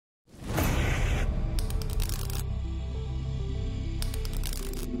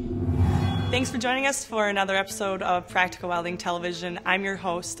Thanks for joining us for another episode of Practical Welding Television. I'm your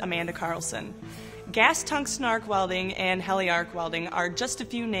host, Amanda Carlson. Gas tungsten arc welding and heli arc welding are just a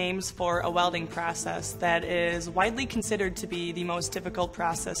few names for a welding process that is widely considered to be the most difficult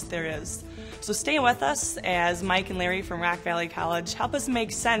process there is. So stay with us as Mike and Larry from Rock Valley College help us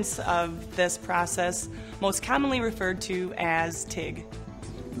make sense of this process, most commonly referred to as TIG.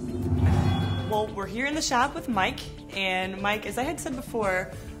 Well, we're here in the shop with Mike, and Mike, as I had said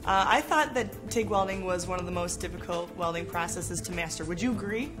before, I thought that TIG welding was one of the most difficult welding processes to master. Would you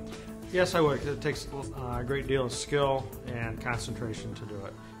agree? Yes, I would. It takes a great deal of skill and concentration to do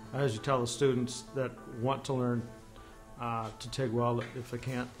it. I usually tell the students that want to learn to TIG weld, if they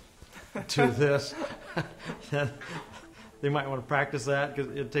can't do this, then they might want to practice that,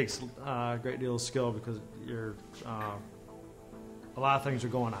 because it takes a great deal of skill, because a lot of things are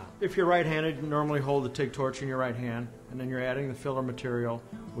going on. If you're right-handed, you normally hold the TIG torch in your right hand, and then you're adding the filler material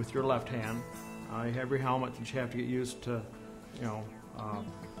with your left hand. You have your helmet that you have to get used to,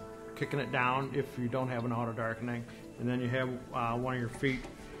 kicking it down if you don't have an auto darkening, and then you have one of your feet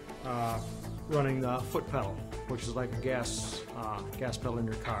running the foot pedal, which is like a gas pedal in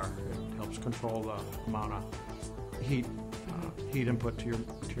your car. It helps control the amount of heat input to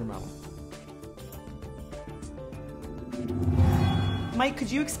your metal. Mike,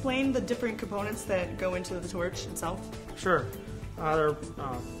 could you explain the different components that go into the torch itself? Sure. There are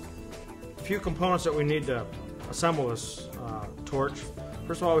a few components that we need to assemble this torch.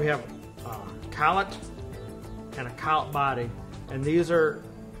 First of all, we have a collet and a collet body, and these are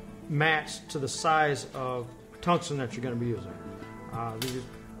matched to the size of tungsten that you're going to be using.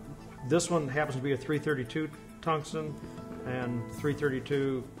 This one happens to be a 332 tungsten and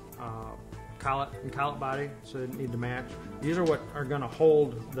 332 collet and collet body, so they need to match. These are what are going to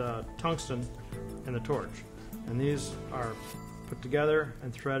hold the tungsten in the torch, and these are put together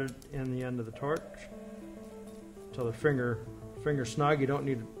and threaded in the end of the torch until the finger snug. You don't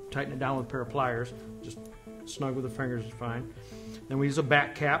need to tighten it down with a pair of pliers, just snug with the fingers is fine. Then we use a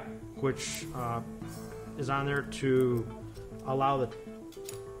back cap, which is on there to allow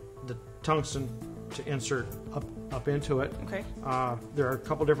the tungsten to insert up into it. Okay. There are a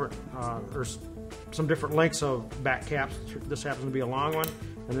couple different, or some different lengths of back caps. This happens to be a long one,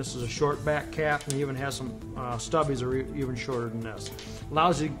 and this is a short back cap, and it even has some stubbies that are even shorter than this.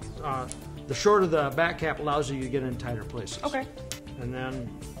 Allows you, the shorter the back cap allows you to get in tighter places. Okay. And then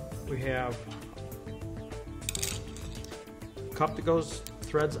we have a cup that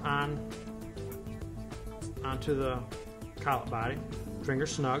threads onto the collet body, finger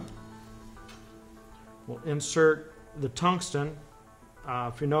snug. We'll insert the tungsten.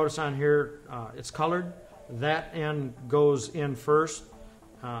 If you notice on here, it's colored. That end goes in first.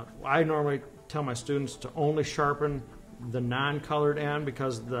 I normally tell my students to only sharpen the non-colored end,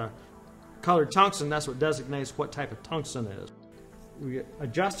 because the colored tungsten, that's what designates what type of tungsten it is. We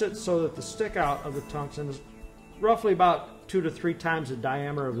adjust it so that the stick out of the tungsten is roughly about 2 to 3 times the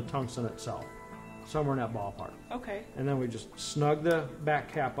diameter of the tungsten itself, somewhere in that ballpark. Okay. And then we just snug the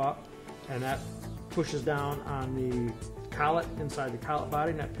back cap up, and that pushes down on the collet inside the collet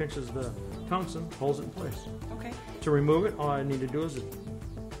body, and that pinches the tungsten, holds it in place. Okay. To remove it, all I need to do is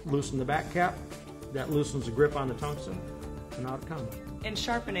loosen the back cap. That loosens the grip on the tungsten, and out it comes. And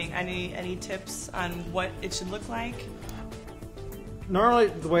sharpening, any tips on what it should look like? Normally,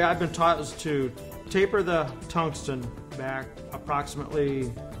 the way I've been taught is to taper the tungsten back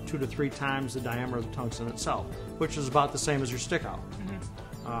approximately 2 to 3 times the diameter of the tungsten itself, which is about the same as your stick out.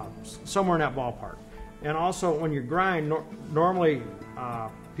 Somewhere in that ballpark. And also, when you grind, normally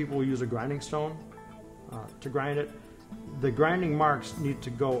people will use a grinding stone to grind it. The grinding marks need to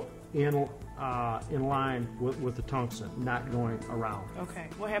go in line with the tungsten, not going around. Okay.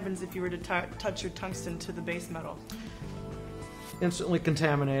 What happens if you were to touch your tungsten to the base metal? Instantly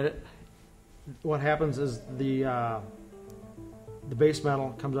contaminate it. What happens is the base metal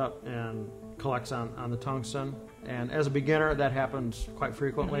comes up and collects on the tungsten, and as a beginner that happens quite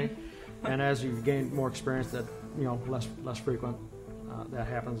frequently. And as you gain more experience, that less frequent that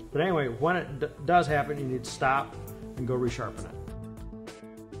happens. But anyway, when it does happen, you need to stop and go resharpen it.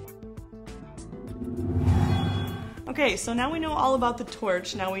 Okay, so now we know all about the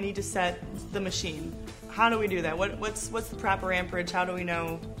torch. Now we need to set the machine. How do we do that? What's the proper amperage? How do we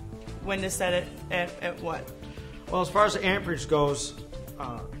know when to set it at what? Well, as far as the amperage goes,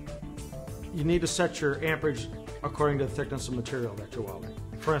 you need to set your amperage according to the thickness of material that you're welding.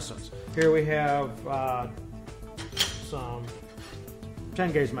 For instance, here we have some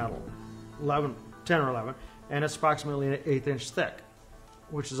 10 gauge metal, 10 or 11, and it's approximately an 1/8 inch thick,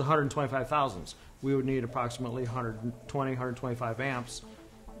 which is 125 thousandths. We would need approximately 120, 125 amps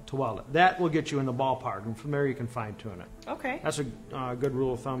to weld it. That will get you in the ballpark, and from there you can fine tune it. Okay. That's a good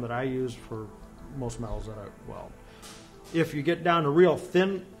rule of thumb that I use for most metals that I weld. If you get down to real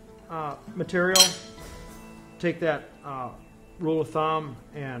thin material, take that rule of thumb,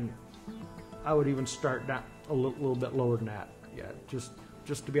 and I would even start down a little bit lower than that. Yeah, just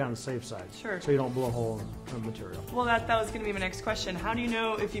to be on the safe side. Sure. So you don't blow a hole in the material. Well, that was going to be my next question. How do you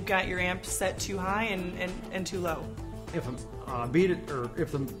know if you've got your amp set too high and too low? If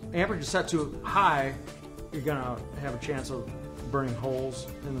if the amperage is set too high, you're going to have a chance of burning holes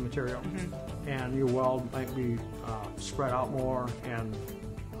in the material, and your weld might be spread out more and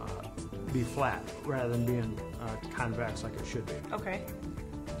be flat rather than being convex like it should be. Okay.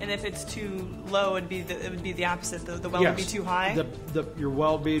 And if it's too low, it would be the opposite. The weld would be too high? Your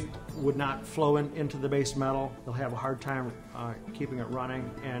weld bead would not flow into the base metal. They'll have a hard time keeping it running,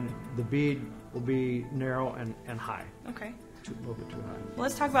 and the bead will be narrow and high. Okay. A little bit too high. Well,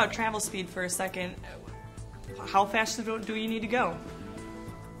 let's talk about travel speed for a second. How fast do you need to go?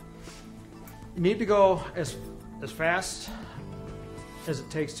 You need to go as fast as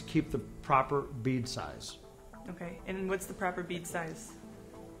it takes to keep the proper bead size. Okay. And what's the proper bead size?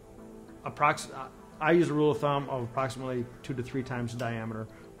 I use a rule of thumb of approximately 2 to 3 times the diameter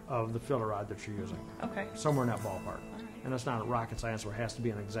of the filler rod that you're using. Okay. Somewhere in that ballpark. And it's not a rocket science where it has to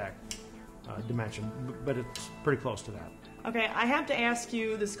be an exact dimension, but it's pretty close to that. Okay, I have to ask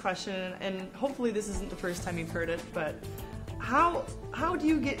you this question, and hopefully this isn't the first time you've heard it, but how do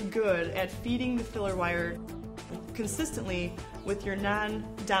you get good at feeding the filler wire consistently with your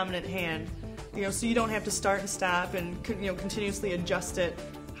non-dominant hand? So you don't have to start and stop and continuously adjust it.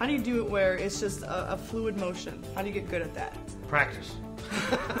 How do you do it where it's just a fluid motion? How do you get good at that? Practice.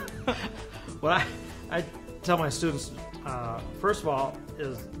 What I tell my students, first of all,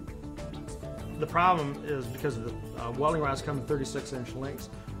 is the problem is because the welding rods come in 36-inch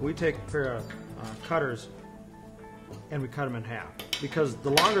lengths. We take a pair of cutters and we cut them in half. Because the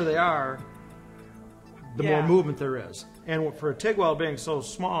longer they are, the more movement there is. And for a TIG weld being so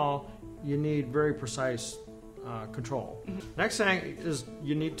small, you need very precise control. Next thing is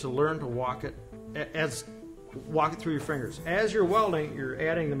you need to learn to walk it through your fingers. As you're welding, you're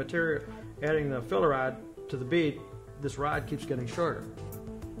adding the material, adding the filler rod to the bead. This rod keeps getting shorter.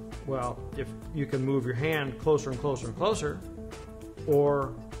 Well, if you can move your hand closer and closer and closer,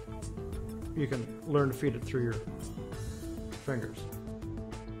 or you can learn to feed it through your fingers.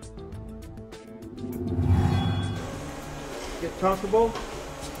 Get comfortable.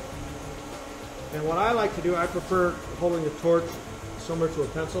 And what I like to do, I prefer holding the torch similar to a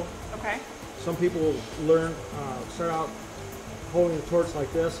pencil. Okay. Some people learn, start out holding the torch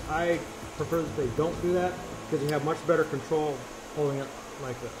like this. I prefer that they don't do that because you have much better control holding it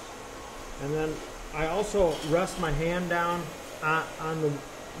like this. And then I also rest my hand down on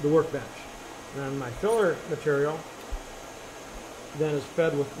the workbench. And then my filler material then is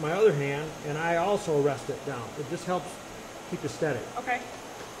fed with my other hand, and I also rest it down. It just helps keep you steady. Okay.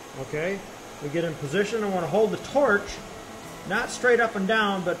 Okay? We get in position. I want to hold the torch not straight up and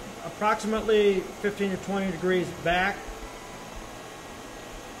down, but approximately 15 to 20 degrees back.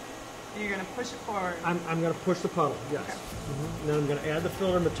 You're going to push it forward. I'm going to push the puddle, yes. Okay. And then I'm going to add the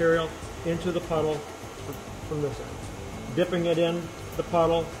filler material into the puddle from this end. Dipping it in the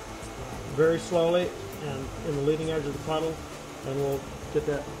puddle very slowly and in the leading edge of the puddle, and we'll get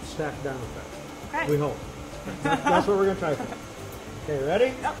that stacked down a bit. Okay. We hope. That's what we're going to try for. Okay,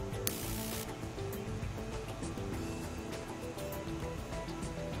 ready? Yep.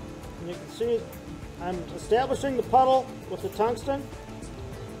 And you can see I'm establishing the puddle with the tungsten,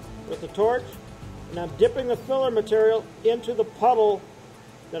 with the torch, and I'm dipping the filler material into the puddle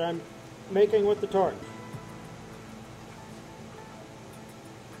that I'm making with the torch.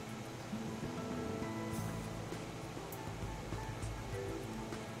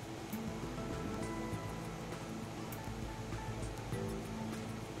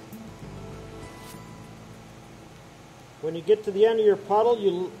 When you get to the end of your puddle,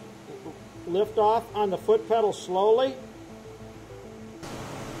 you lift off on the foot pedal slowly.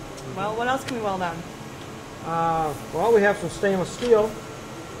 Well, what else can we weld on? Well, we have some stainless steel.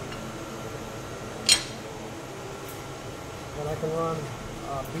 And I can run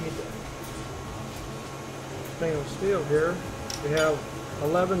bead stainless steel here. We have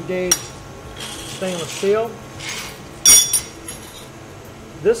 11 gauge stainless steel.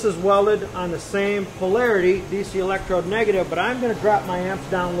 This is welded on the same polarity, DC electrode negative, but I'm going to drop my amps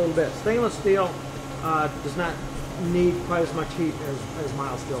down a little bit. Stainless steel does not need quite as much heat as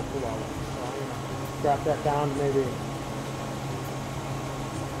mild steel for welding. So I'm going to drop that down to maybe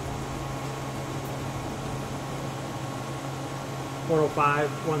 105,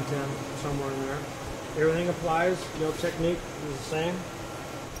 110, somewhere in there. Everything applies, technique is the same.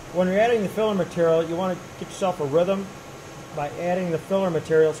 When you're adding the filler material, you want to get yourself a rhythm by adding the filler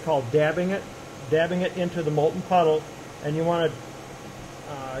material. It's called dabbing it into the molten puddle, and you want to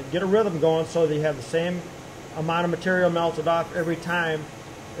get a rhythm going so that you have the same amount of material melted off every time.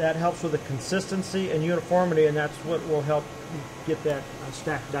 That helps with the consistency and uniformity, and that's what will help get that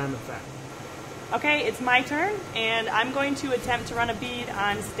stacked diamond effect. Okay, it's my turn, and I'm going to attempt to run a bead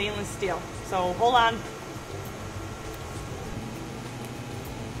on stainless steel. So hold on.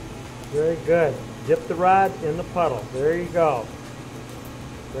 Very good. Dip the rod in the puddle. There you go.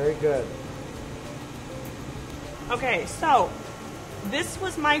 Very good. Okay, so this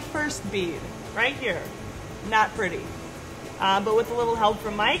was my first bead, right here. Not pretty. But with a little help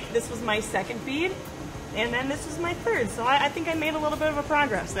from Mike, this was my second bead, and then this is my third. So I think I made a little bit of a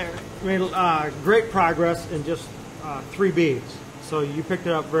progress there. You made great progress in just 3 beads. So you picked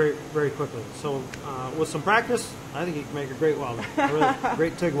it up very, very quickly. So with some practice, I think you can make a great welder. Really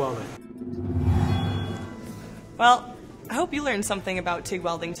great TIG welding. Well, I hope you learned something about TIG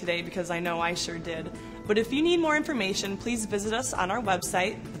welding today, because I know I sure did. But if you need more information, please visit us on our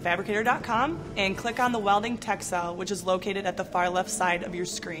website, thefabricator.com, and click on the welding tech cell, which is located at the far left side of your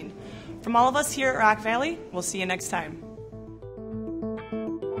screen. From all of us here at Rock Valley, we'll see you next time.